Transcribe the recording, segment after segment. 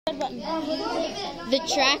The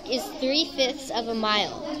track is 3/5 of a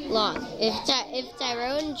mile long. If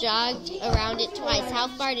Tyrone jogged around it twice, how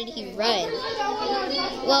far did he run?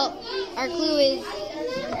 Well, our clue is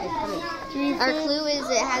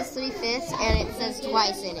it has 3/5 and it says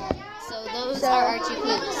twice in it. So those are our two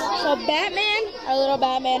clues. So Batman, our little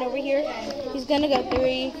Batman over here, he's gonna go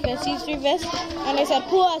 3/5. He's 3/5, and I said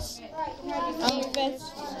plus 3/5.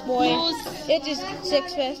 Boy, it is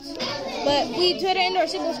 6/5. But we put it into our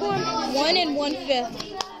simple form, 1 and 1/5.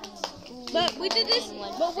 But we did this.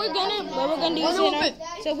 But we're gonna do this in our.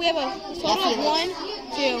 So we have a total of 1,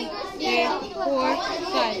 2, 3, 4,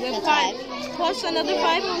 5. We have 5 plus another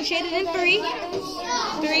 5, and we shaded in 3.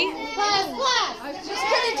 3. Class. Just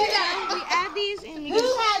gonna do that. We add these and we. Who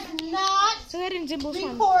has not So that in simple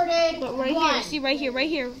form. recorded? But right here, see right here.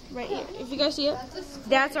 If you guys see it,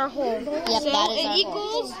 that's our hole. Yep, So that is our it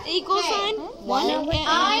equals sign 1 and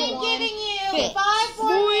I'm giving you 5 Boy,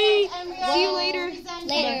 words and we see you all later. present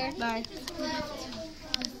Later. Bye.